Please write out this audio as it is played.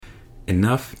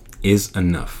Enough is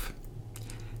enough.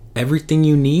 Everything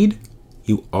you need,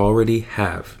 you already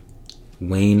have.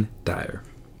 Wayne Dyer.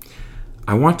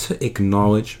 I want to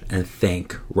acknowledge and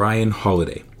thank Ryan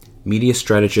Holiday, media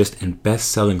strategist and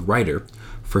best-selling writer,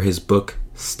 for his book,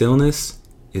 Stillness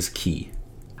is Key.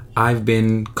 I've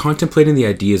been contemplating the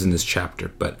ideas in this chapter,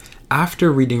 but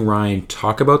after reading Ryan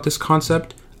talk about this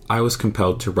concept, I was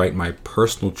compelled to write my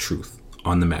personal truth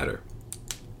on the matter.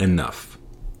 Enough.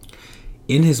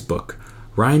 In his book,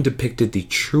 Ryan depicted the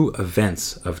true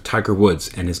events of Tiger Woods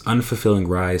and his unfulfilling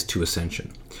rise to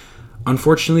ascension.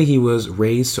 Unfortunately, he was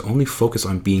raised to only focus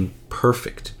on being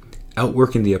perfect,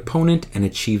 outworking the opponent and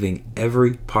achieving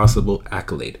every possible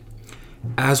accolade.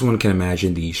 As one can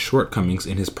imagine, the shortcomings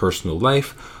in his personal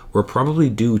life were probably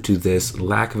due to this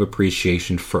lack of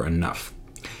appreciation for enough.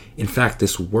 In fact,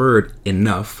 this word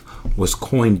enough was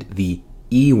coined the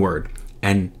E word,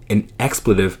 and an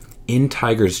expletive in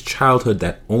Tiger's childhood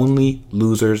that only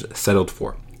losers settled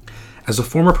for. As a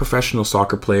former professional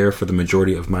soccer player for the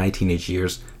majority of my teenage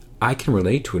years, I can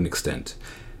relate to an extent.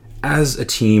 As a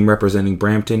team representing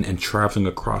Brampton and traveling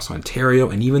across Ontario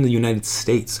and even the United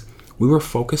States, we were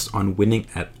focused on winning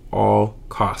at all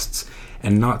costs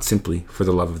and not simply for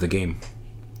the love of the game.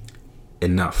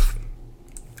 Enough.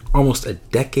 Almost a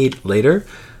decade later,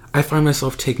 I find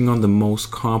myself taking on the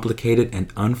most complicated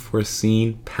and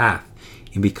unforeseen path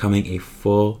in becoming a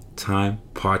full-time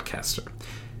podcaster.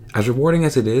 As rewarding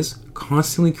as it is,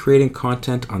 constantly creating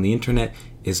content on the internet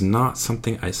is not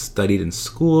something I studied in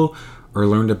school or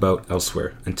learned about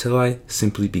elsewhere until I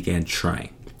simply began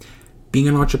trying. Being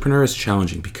an entrepreneur is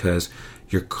challenging because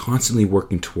you're constantly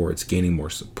working towards gaining more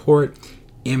support,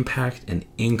 impact, and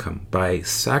income by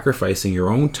sacrificing your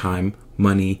own time,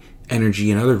 money,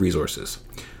 energy, and other resources.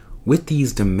 With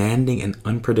these demanding and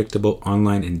unpredictable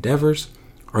online endeavors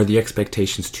are the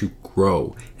expectations to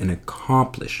grow and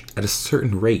accomplish at a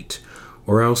certain rate,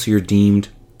 or else you're deemed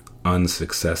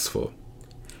unsuccessful.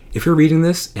 If you're reading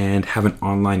this and have an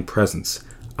online presence,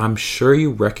 I'm sure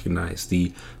you recognize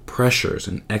the pressures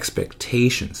and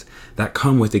expectations that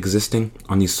come with existing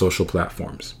on these social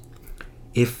platforms.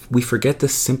 If we forget the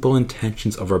simple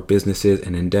intentions of our businesses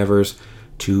and endeavors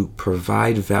to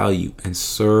provide value and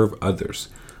serve others,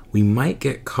 we might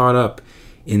get caught up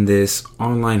in this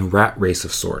online rat race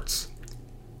of sorts.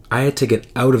 I had to get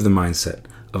out of the mindset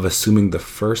of assuming the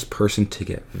first person to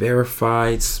get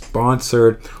verified,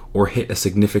 sponsored, or hit a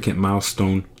significant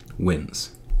milestone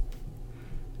wins.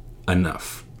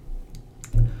 Enough.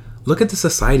 Look at the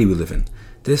society we live in.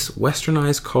 This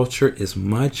westernized culture is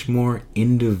much more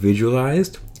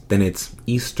individualized than its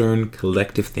Eastern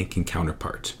collective thinking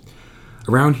counterpart.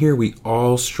 Around here, we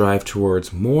all strive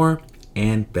towards more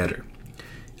and better.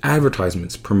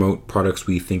 Advertisements promote products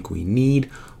we think we need,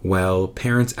 while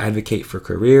parents advocate for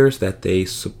careers that they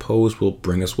suppose will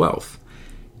bring us wealth.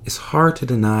 It's hard to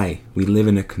deny we live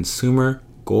in a consumer,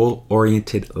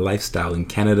 goal-oriented lifestyle in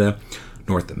Canada,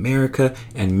 North America,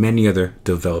 and many other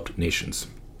developed nations.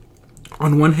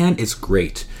 On one hand, it's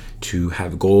great to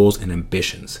have goals and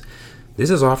ambitions. This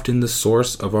is often the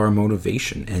source of our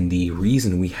motivation and the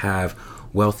reason we have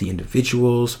wealthy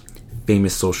individuals,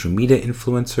 famous social media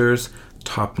influencers,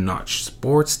 top-notch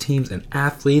sports teams and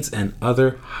athletes, and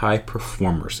other high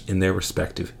performers in their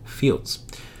respective fields.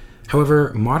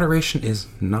 However, moderation is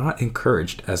not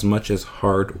encouraged as much as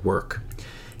hard work.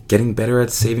 Getting better at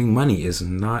saving money is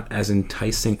not as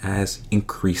enticing as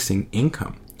increasing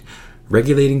income.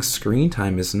 Regulating screen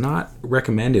time is not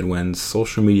recommended when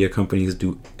social media companies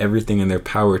do everything in their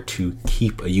power to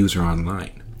keep a user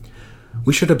online.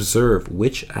 We should observe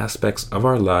which aspects of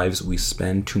our lives we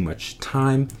spend too much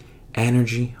time,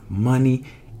 energy, money,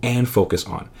 and focus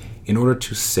on in order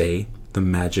to say the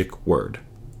magic word.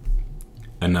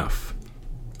 Enough.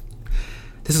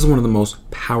 This is one of the most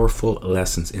powerful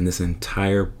lessons in this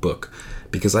entire book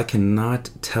because I cannot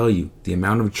tell you the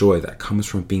amount of joy that comes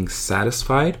from being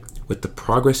satisfied with the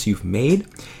progress you've made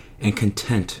and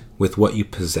content with what you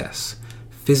possess,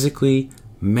 physically,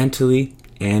 mentally,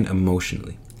 and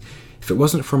emotionally. If it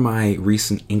wasn't for my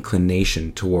recent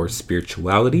inclination towards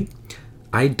spirituality,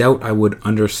 I doubt I would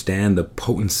understand the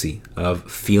potency of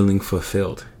feeling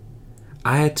fulfilled.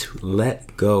 I had to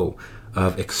let go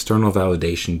of external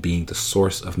validation being the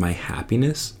source of my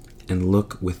happiness and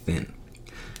look within.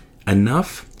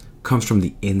 Enough comes from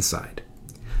the inside.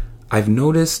 I've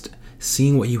noticed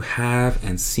seeing what you have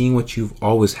and seeing what you've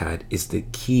always had is the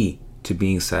key to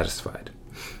being satisfied.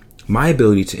 My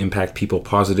ability to impact people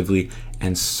positively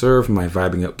and serve my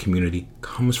Vibing Out community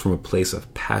comes from a place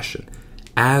of passion,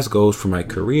 as goes for my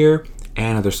career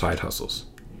and other side hustles.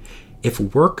 If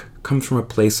work comes from a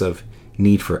place of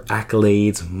need for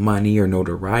accolades, money, or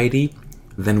notoriety,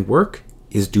 then work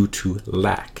is due to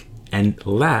lack, and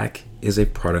lack is a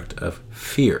product of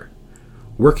fear.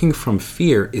 Working from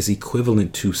fear is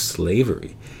equivalent to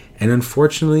slavery, and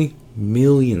unfortunately,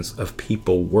 millions of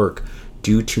people work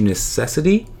due to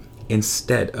necessity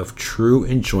instead of true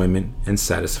enjoyment and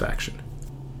satisfaction.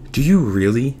 Do you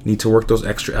really need to work those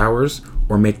extra hours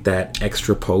or make that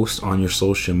extra post on your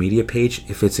social media page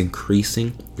if it's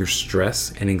increasing your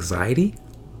stress and anxiety?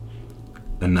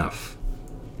 Enough.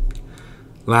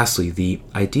 Lastly, the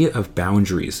idea of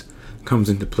boundaries comes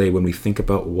into play when we think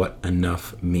about what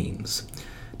enough means.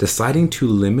 Deciding to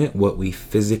limit what we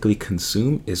physically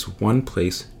consume is one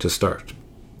place to start.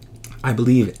 I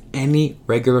believe any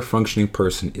regular functioning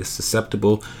person is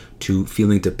susceptible to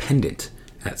feeling dependent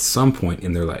at some point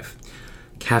in their life.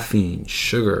 Caffeine,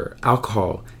 sugar,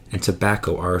 alcohol, and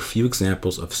tobacco are a few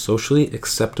examples of socially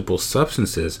acceptable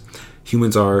substances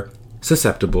humans are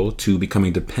susceptible to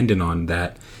becoming dependent on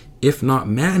that, if not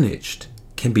managed,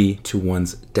 can be to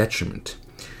one's detriment.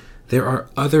 There are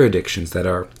other addictions that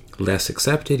are less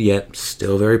accepted yet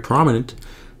still very prominent,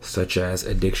 such as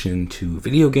addiction to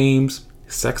video games,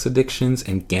 sex addictions,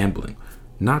 and gambling,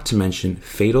 not to mention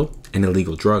fatal and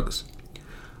illegal drugs.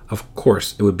 Of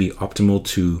course, it would be optimal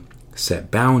to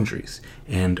set boundaries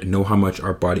and know how much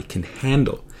our body can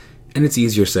handle, and it's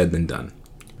easier said than done.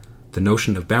 The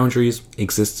notion of boundaries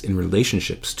exists in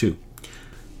relationships too.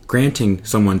 Granting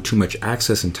someone too much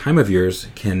access and time of yours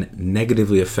can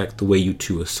negatively affect the way you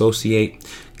two associate,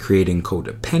 creating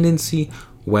codependency,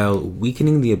 while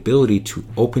weakening the ability to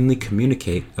openly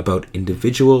communicate about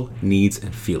individual needs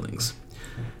and feelings.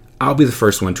 I'll be the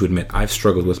first one to admit I've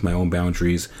struggled with my own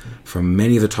boundaries for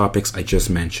many of the topics I just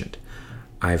mentioned.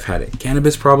 I've had a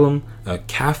cannabis problem, a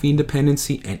caffeine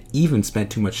dependency, and even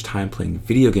spent too much time playing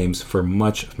video games for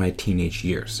much of my teenage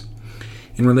years.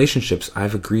 In relationships,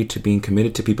 I've agreed to being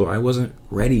committed to people I wasn't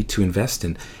ready to invest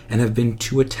in, and have been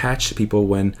too attached to people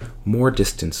when more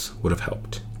distance would have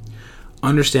helped.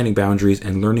 Understanding boundaries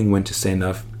and learning when to say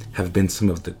enough have been some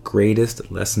of the greatest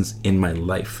lessons in my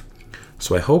life.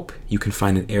 So I hope you can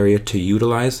find an area to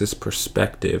utilize this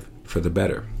perspective for the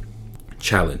better.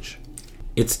 Challenge.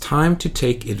 It's time to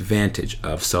take advantage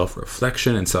of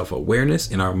self-reflection and self-awareness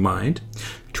in our mind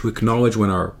to acknowledge when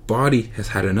our body has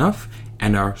had enough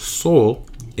and our soul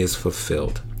is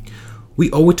fulfilled.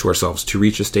 We owe it to ourselves to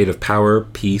reach a state of power,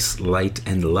 peace, light,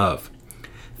 and love.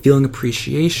 Feeling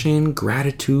appreciation,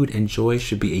 gratitude, and joy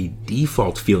should be a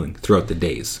default feeling throughout the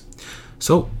days.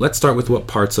 So let's start with what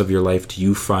parts of your life do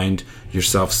you find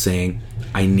yourself saying,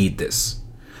 I need this?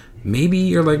 Maybe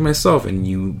you're like myself and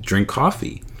you drink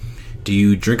coffee. Do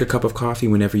you drink a cup of coffee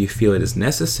whenever you feel it is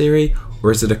necessary, or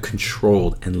is it a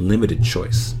controlled and limited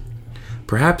choice?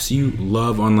 Perhaps you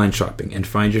love online shopping and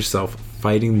find yourself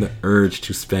fighting the urge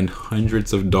to spend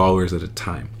hundreds of dollars at a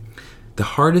time. The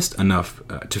hardest enough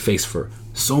to face for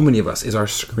so many of us is our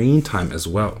screen time as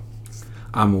well.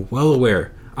 I'm well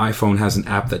aware iPhone has an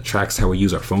app that tracks how we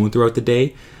use our phone throughout the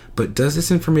day, but does this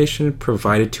information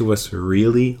provided to us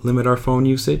really limit our phone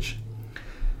usage?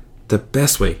 The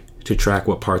best way to track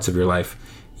what parts of your life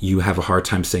you have a hard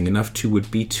time saying enough to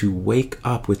would be to wake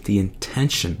up with the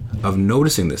intention of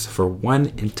noticing this for one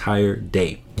entire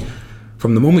day.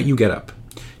 From the moment you get up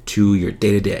to your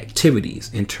day-to-day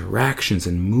activities, interactions,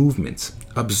 and movements,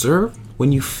 observe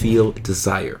when you feel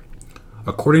desire.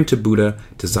 According to Buddha,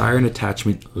 desire and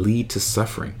attachment lead to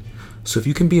suffering. So if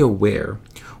you can be aware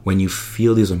when you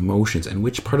feel these emotions and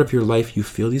which part of your life you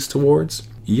feel these towards,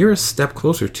 you're a step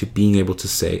closer to being able to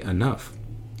say enough.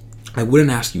 I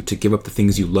wouldn't ask you to give up the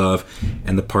things you love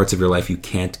and the parts of your life you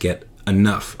can't get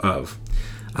enough of.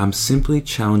 I'm simply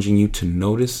challenging you to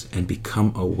notice and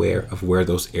become aware of where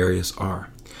those areas are.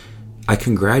 I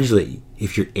congratulate you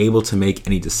if you're able to make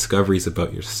any discoveries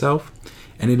about yourself,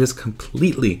 and it is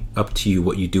completely up to you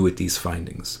what you do with these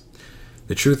findings.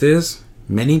 The truth is,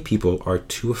 many people are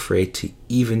too afraid to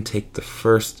even take the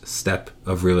first step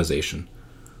of realization,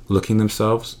 looking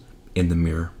themselves in the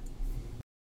mirror.